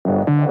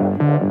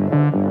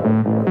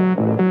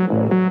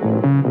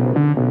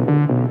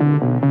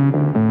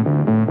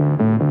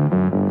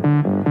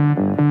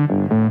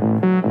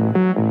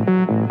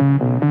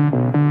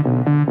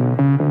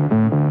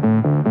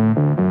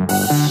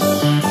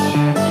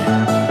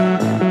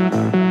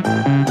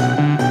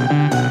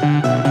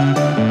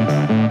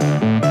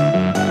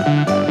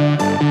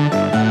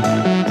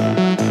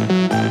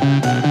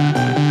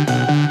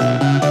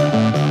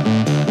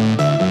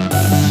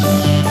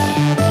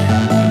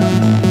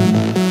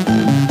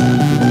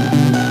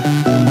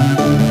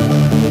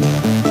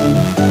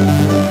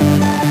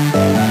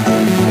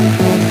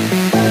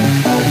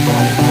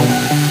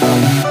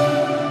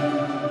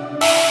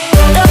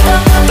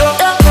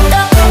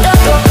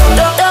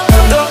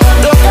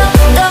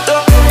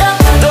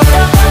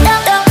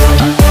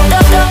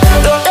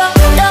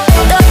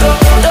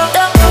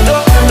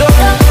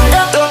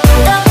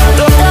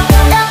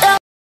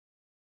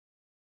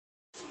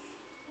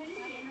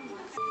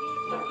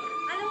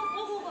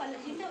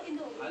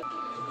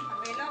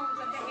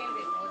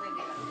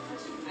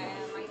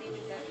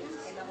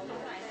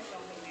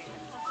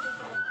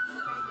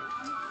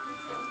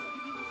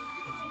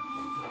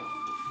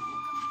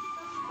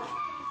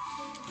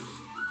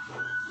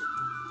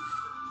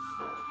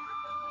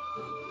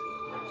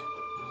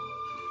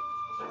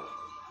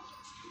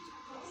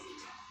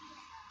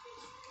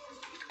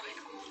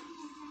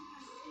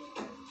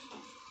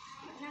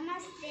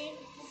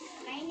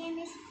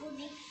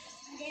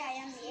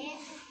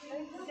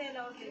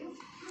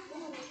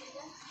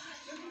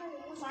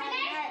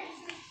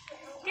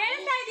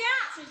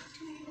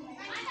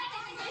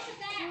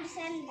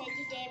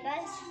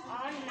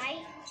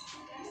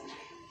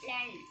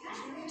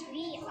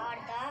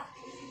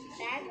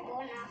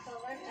backbone of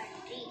our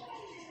country.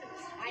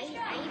 I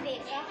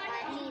wake up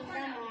early in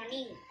the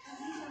morning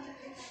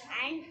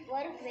and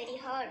work very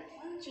hard.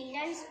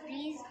 Children,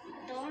 please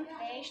don't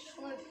waste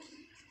food.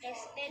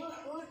 Respect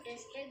food,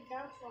 respect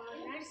the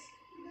foreigners.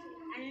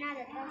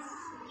 Annadatta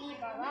Sukhi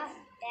Bhava.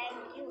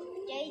 Thank you.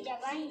 Jai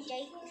Jawan,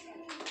 Jai Kisan.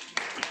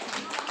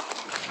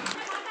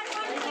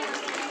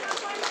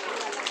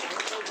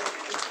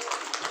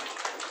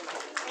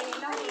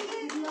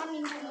 Good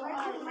morning to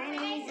all. My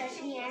name is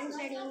Ashmi. I am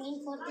studying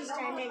in 4th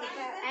standard.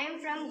 I am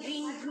from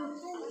Green Group.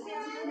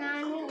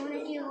 Nanu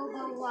Unaki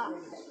Obava.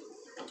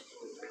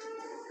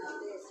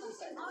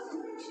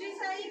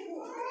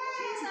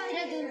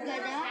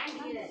 ಚಿತ್ರದುರ್ಗದ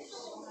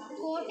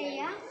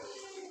ಕೋಟೆಯ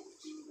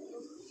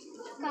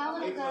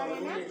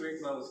ಕಾವಲುಗಾರನ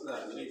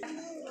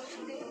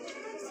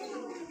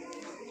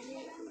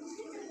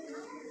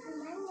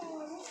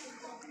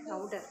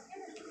louder.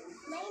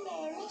 My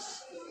name is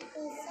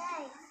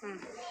Isai.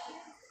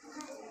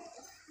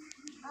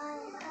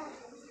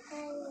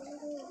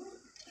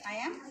 I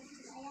am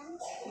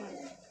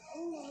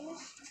My name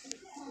is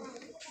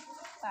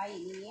Sai.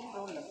 Name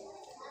role.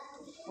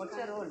 What's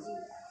your role?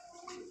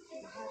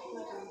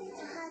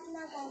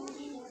 Mahatma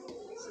Gandhi.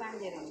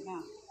 Stand there.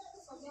 Huh?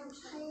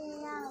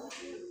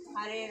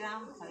 Hare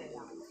Ram. Hare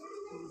Ram.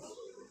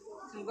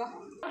 Go.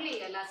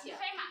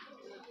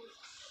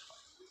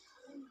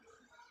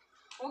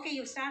 Okay,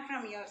 you start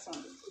from your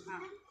song. My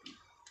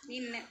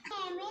name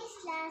is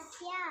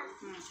Lasya.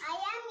 I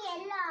am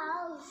Yellow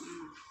House.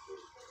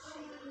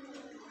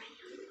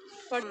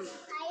 I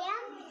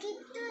am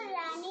Kittu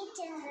Rani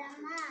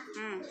Chandrama.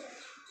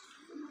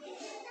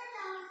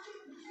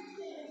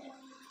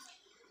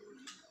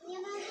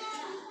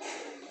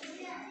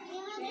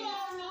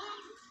 ನಿಮಗೇನೆ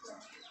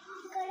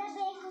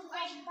ಕೊಡಬೇಕು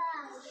ಪಪ್ಪ.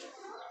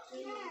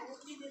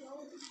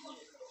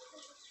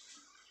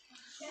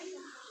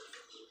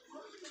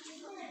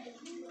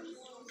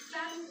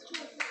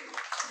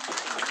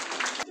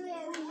 To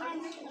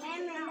everyone, I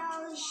am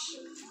Elosh.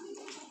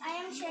 I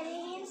am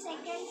studying in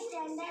 2nd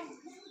standard.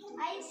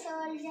 I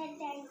soldier.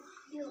 Thank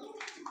you.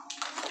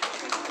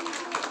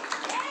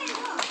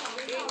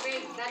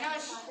 Wait.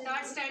 Dhanush,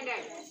 3rd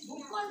standard. I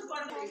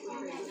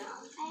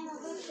am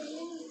about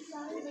telling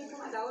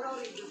Daurav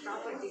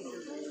property.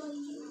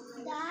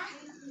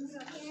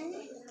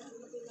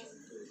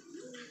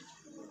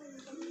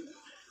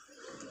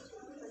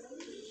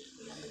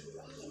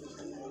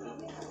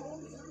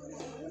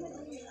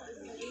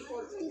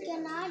 You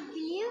cannot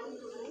believe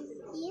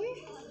in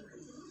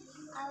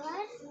our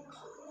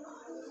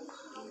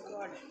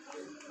God.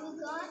 we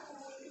got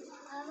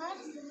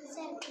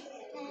ourselves.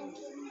 Thank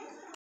you.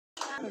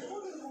 Good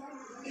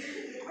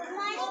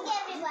morning,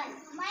 everyone.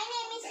 My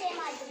name is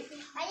Semadri.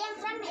 I am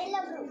from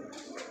Yellow Group.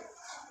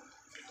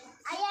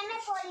 I am a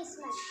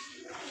policeman.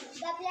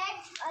 The blood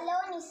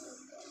alone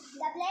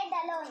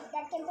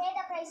that can pay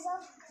the price of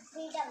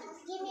freedom.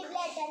 Give me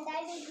blood and I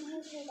will give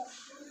you freedom.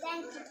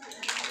 Thank you.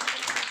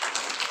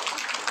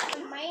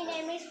 My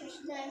name is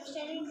Krishna. I am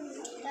studying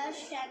 3rd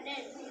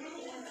standard.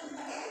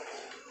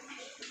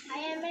 I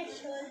am a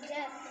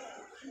soldier.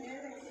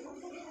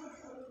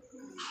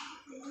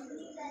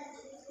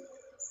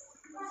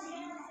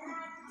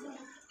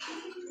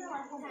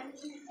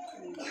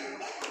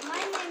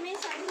 My name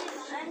is Akhil.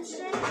 I am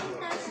studying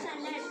 3rd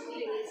standard.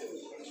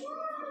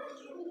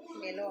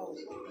 Yellow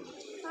House.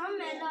 From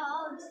Yellow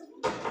House.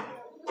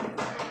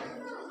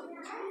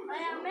 I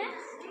am a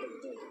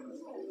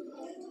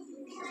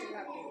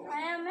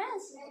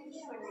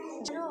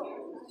Hello.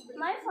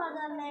 My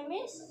father's name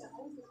is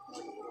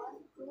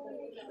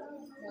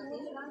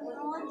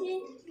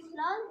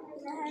Motilal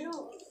Nehru.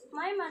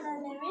 My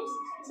mother's name is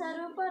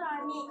Sarupa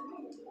Rani.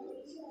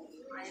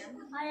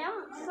 I am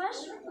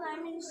first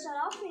Prime Minister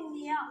of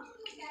India.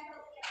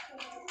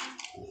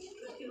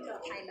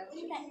 I love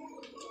you.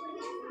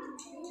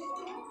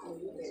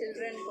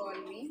 Children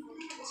call me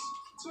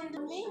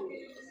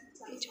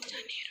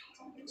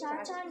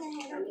Chacha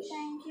Nehru.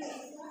 Thank you.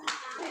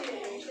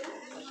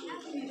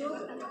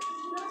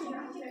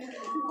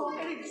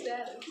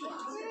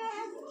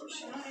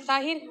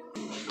 Tahir.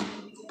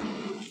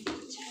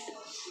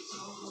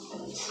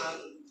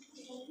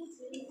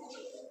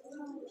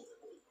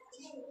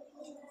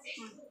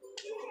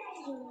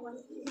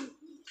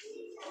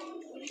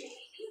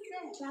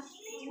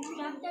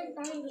 Captain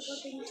Tahir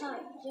reporting, sir.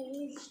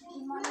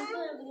 Good morning to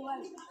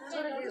everyone.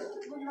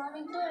 Good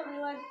morning to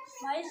everyone.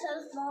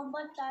 Myself,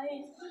 Mohammed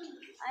Tahir.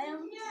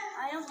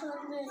 I am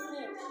from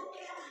Delhi.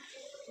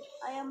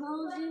 I am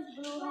house is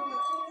blue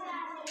house.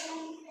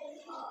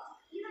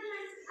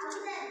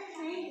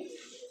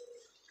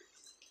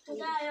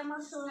 Today I am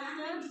a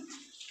soldier.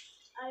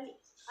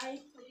 I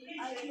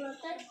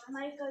protect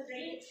my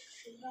country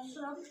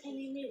from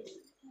enemies.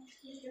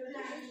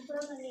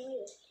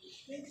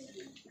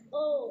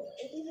 Oh,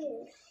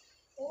 anyway.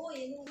 Oh,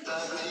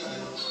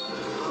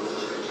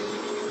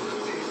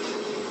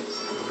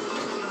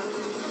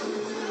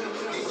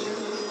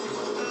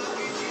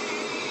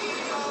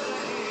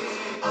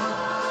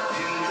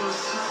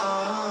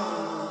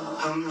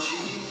 हम जी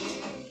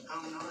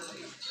हम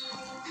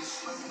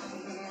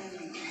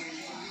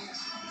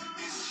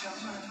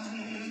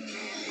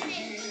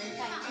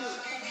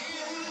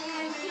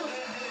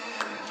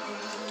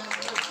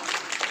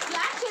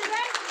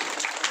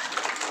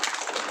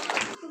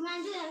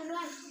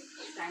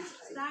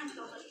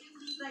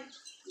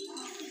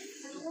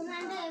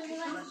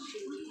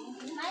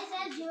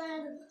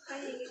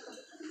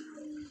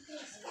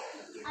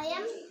I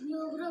am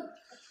blue group.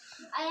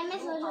 I am a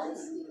soldier.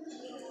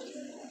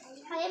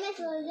 I am a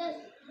soldier.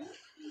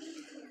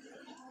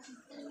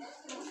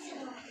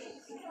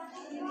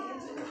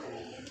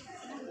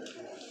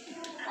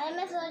 I am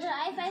a soldier.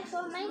 I fight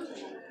for my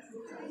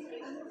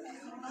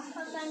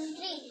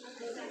country.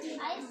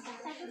 I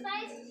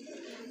sacrifice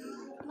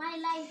my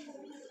life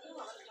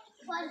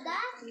for the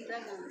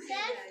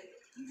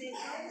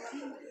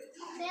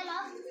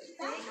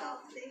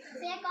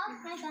sake of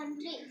my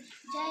country.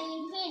 Jai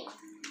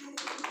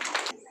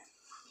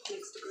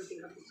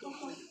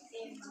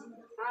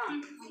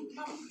Hind.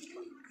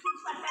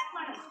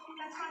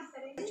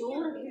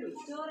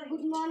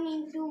 Good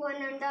morning to one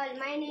and all.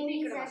 My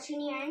name is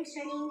Ashwini. I am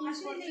studying in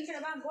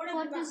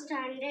fourth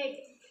standard.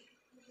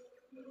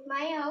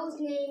 My house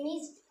name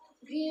is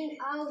Green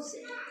House.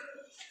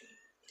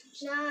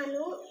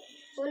 ನಾನು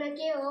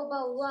ಒನಕೆ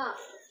ಓಬವ್ವ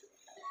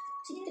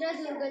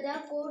ಚಿತ್ರದುರ್ಗದ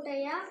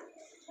ಕೋಟೆಯ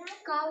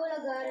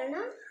ಕಾವಲುಗಾರನ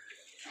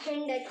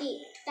ಹೆಂಡತಿ.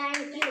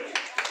 Thank you.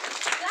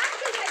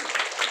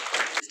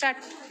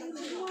 Start. Good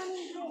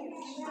morning,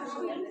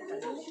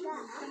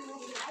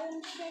 I am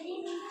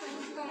studying in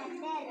first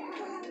standard.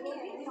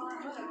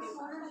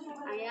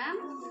 I am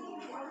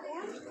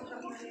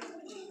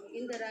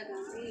Indira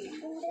Gandhi.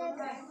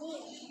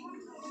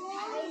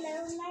 I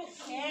love my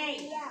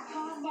India.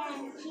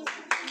 Thank you.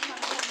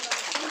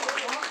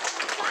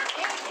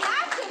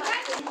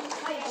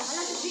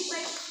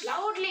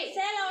 Loudly.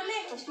 Say loudly.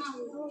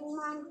 Good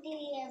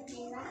morning,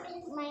 everyone.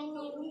 My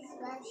name is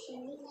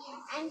Varshini.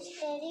 I am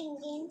studying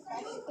in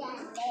first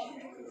standard.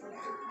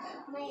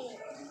 My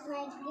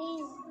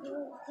dream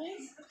group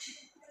is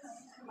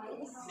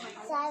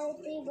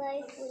Savitri Bai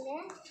Phule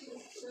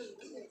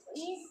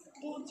is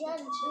teacher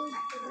good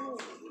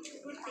group.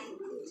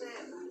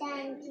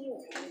 Thank you.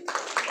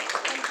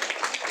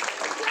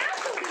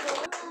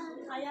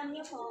 I am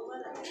your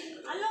forward.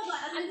 Allo.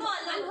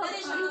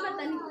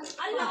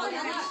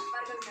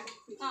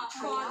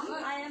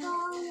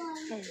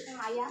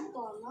 I am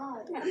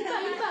forward.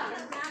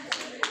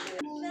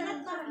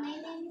 My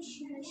name is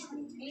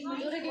Shivashni.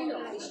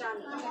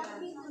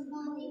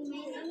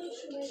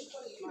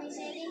 My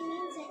studying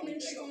in second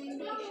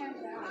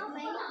standard.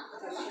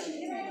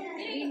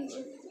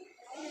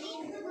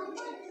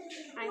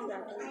 I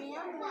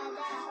am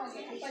Radha.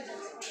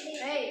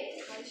 Hey.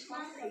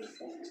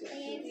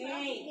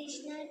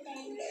 Krishna,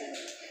 thank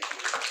you.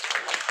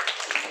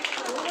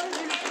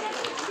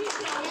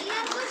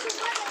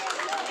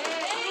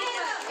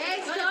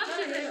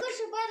 ಎಲ್ಲರಿಗೂ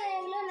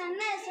ಶುಭೋದಯಗಳು.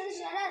 ನನ್ನ ಹೆಸರು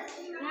ಶರತ್.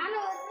 ನಾನು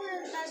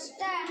ಓದ್ತಿದ್ದ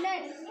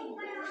standard.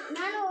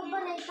 ನಾನು ಒಬ್ಬ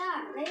ರೈತ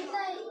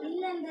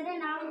ಇಲ್ಲೆಂದರೆ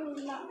ನಾವು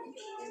ಇಲ್ಲ.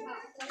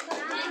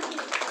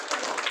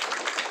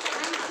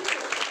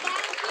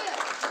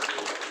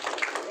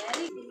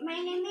 My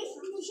name is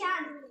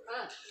Nishan.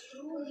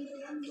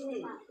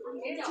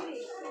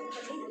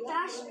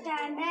 Third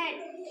standard.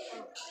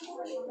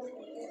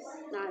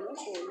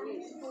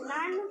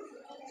 ನಾನು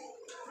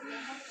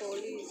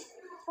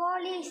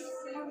police.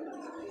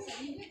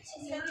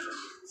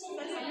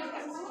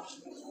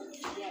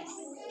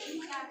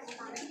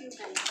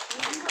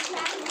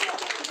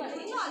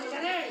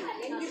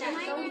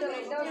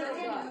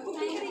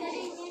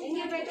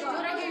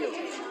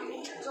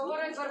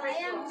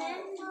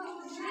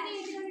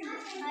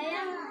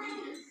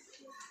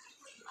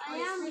 I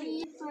am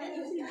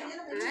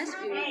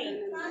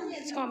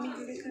Swami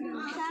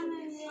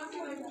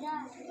Vivekananda.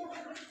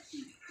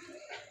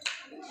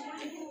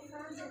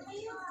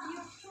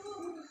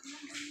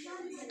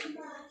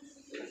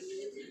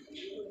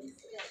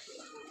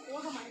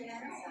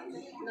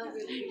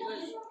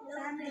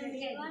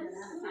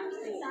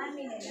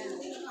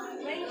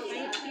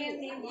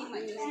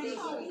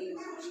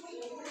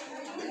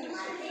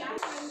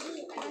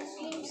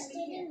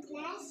 studying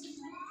class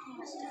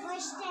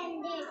first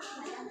standard.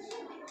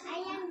 I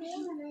am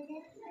named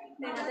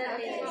Mother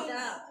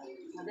Teresa.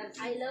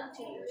 I love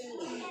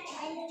children.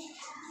 I love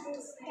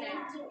this.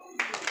 Thank you.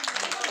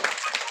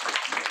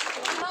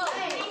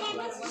 My name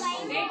is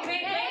Vaibhav. My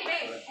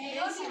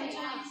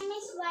name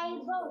is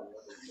Vaibhav.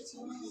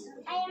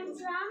 I am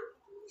from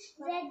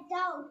Red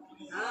Down.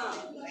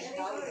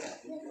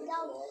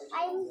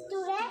 I am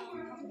today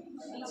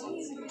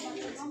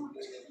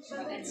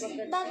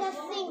Bhagat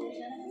Singh.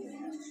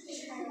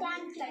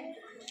 Thank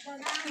you.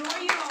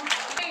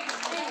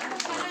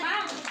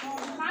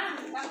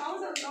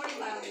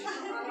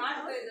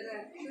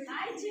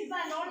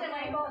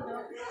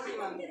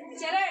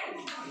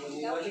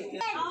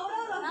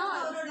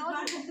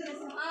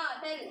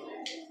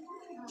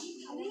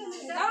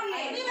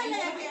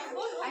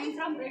 I'm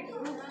from Red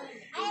Group.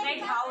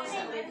 Red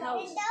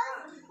House.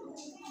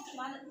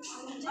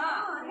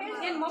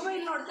 ಏನ್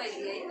mobile ನೋಡ್ತಾ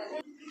ಇದೀಯ?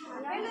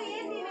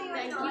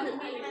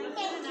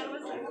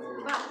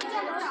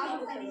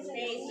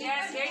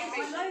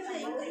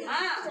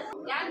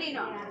 ಯಾರು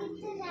ನೀನು?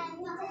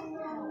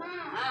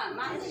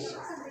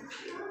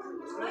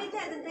 ಹೋಯ್ತಾ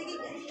ಅದನ್ನ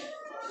ತೆಗಿತೆ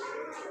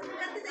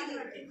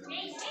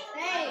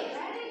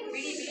ಬಿಡಿ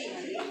ಬಿಡಿ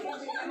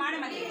ಮಾಡ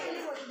ಮತ್ತೆ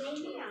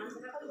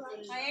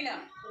ಹೇಳು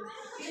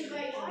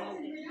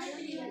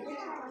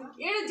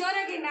ಹೇಳು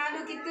ಜೋರಾಗಿ. ನಾನು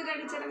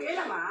ಕಿತ್ತೂರಲ್ಲಿ ಚೆನ್ನಾಗಿ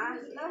ಹೇಳಮ್ಮ.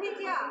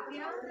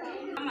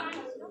 ಅಮ್ಮ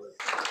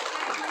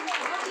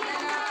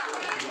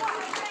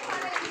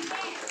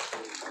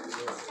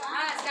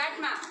ಹಾ ಸ್ಟಾರ್ಟ್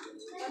ಮಾ.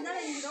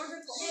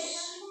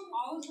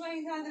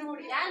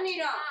 ಯಾರು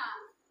ನೀನು?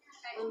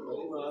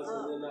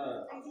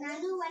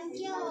 ನಾನು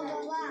ಒಂಕೆ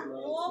ಹೋಗವ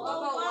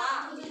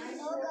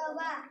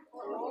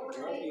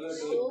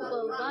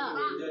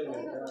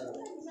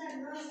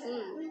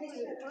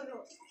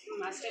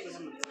ಅಷ್ಟೇ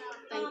ಬಿಡಮ್ಮ.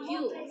 Thank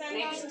you.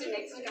 Next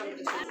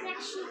competition.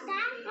 Rakshita,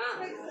 ಹಾಂ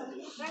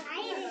I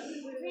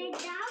read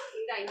down.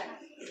 ಇಲ್ಲ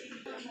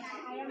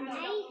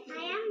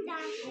I am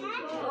doctor.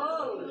 O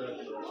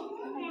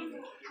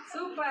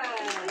super.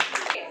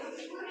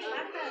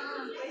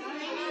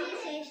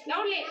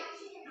 ನೋಡ್ಲಿ.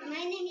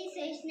 My name is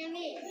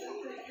Vaishnavi.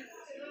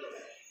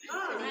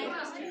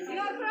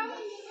 You are from?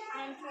 I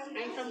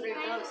am from Red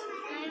House.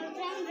 I am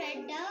from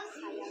Red House.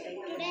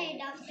 Today,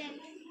 doctor.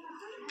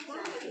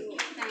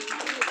 Thank you.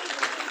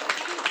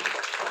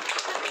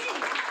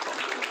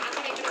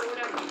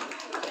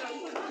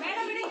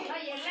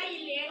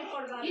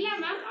 ಇಲ್ಲ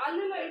ma'am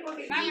ಅಲ್ಲೂ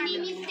ಹೇಳ್ಕೊಟ್ಟಿದ್ದೀನಿ. My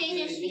name is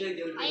Tejasvi.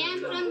 I am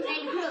from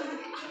Red Group.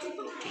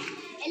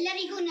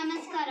 ಎಲ್ಲರಿಗೂ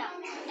ನಮಸ್ಕಾರ.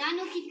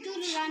 ನಾನು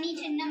ಕಿತ್ತೂರು ರಾಣಿ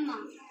ಚೆನ್ನಮ್ಮ.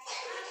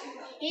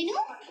 ಏನು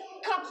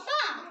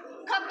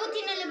ಕಬ್ಬು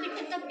ತಿನ್ನಲು ಬಿಟ್ಟ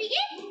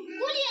ತಪ್ಪಿಗೆ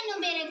ಕೂಲಿಯನ್ನು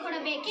ಬೇರೆ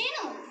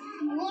ಕೊಡಬೇಕೇನು?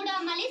 ಮೋಡ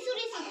ಮಳೆ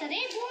ಸುರಿಸುತ್ತದೆ,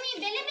 ಭೂಮಿ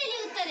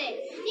ಬೆಳೆಯುತ್ತದೆ,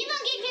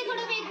 ನಿಮಗೇಕೆ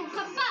ಕೊಡಬೇಕು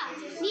ಕಪ್ಪ?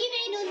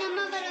 ನೀವೇನು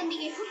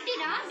ನಮ್ಮವರೊಂದಿಗೆ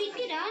ಹುಟ್ಟಿರಾ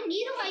ಬಿಟ್ಟಿರಾ?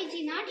 ನೀರು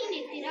ಹಾಯಿಸಿ ನಾಟಿ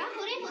ನೆತ್ತಿರಾ?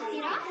 ಹೊರೆ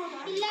ಹೊತ್ತಿರಾ?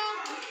 ಇಲ್ಲ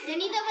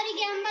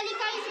ದಣಿದವರಿಗೆ ಅಂಬಲಿ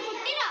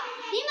ಕಾಯಿಸಿಕೊಟ್ಟಿರಾ?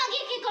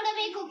 ನಿಮಗೇಕೆ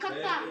ಕೊಡಬೇಕು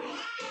ಕಪ್ಪ?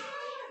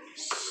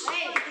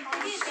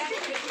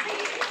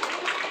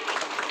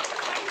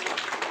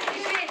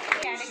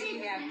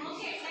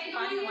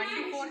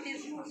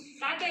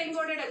 ತಾತ ಹೆಂಗ್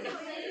ಓಡಾಡೋದು?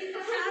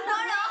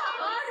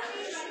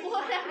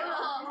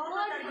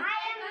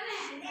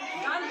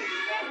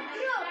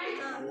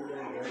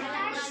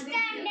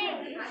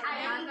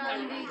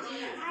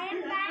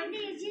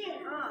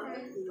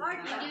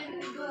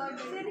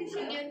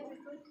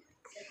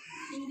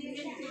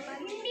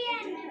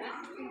 Indian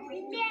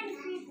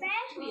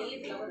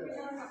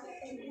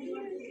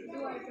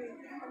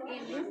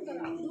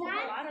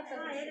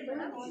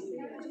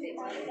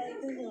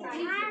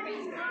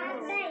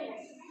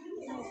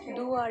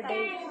Do or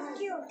die.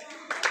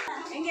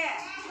 ಹೆಂಗೆ?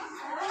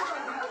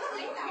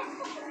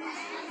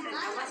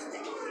 ನಮಸ್ತೆ.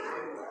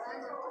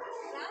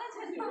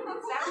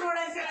 ಸಾಕು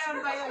ನೋಡೋಕೆ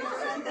ಒಂದು ಭಯ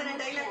ಅಂತಾನೆ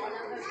ಡೈಲಾಗ್.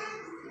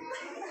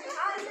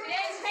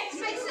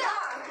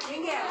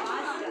 ಹೆಂಗೆ?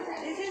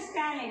 This is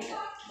talent.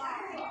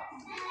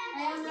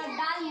 I am a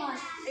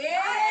Dalmas. ಏ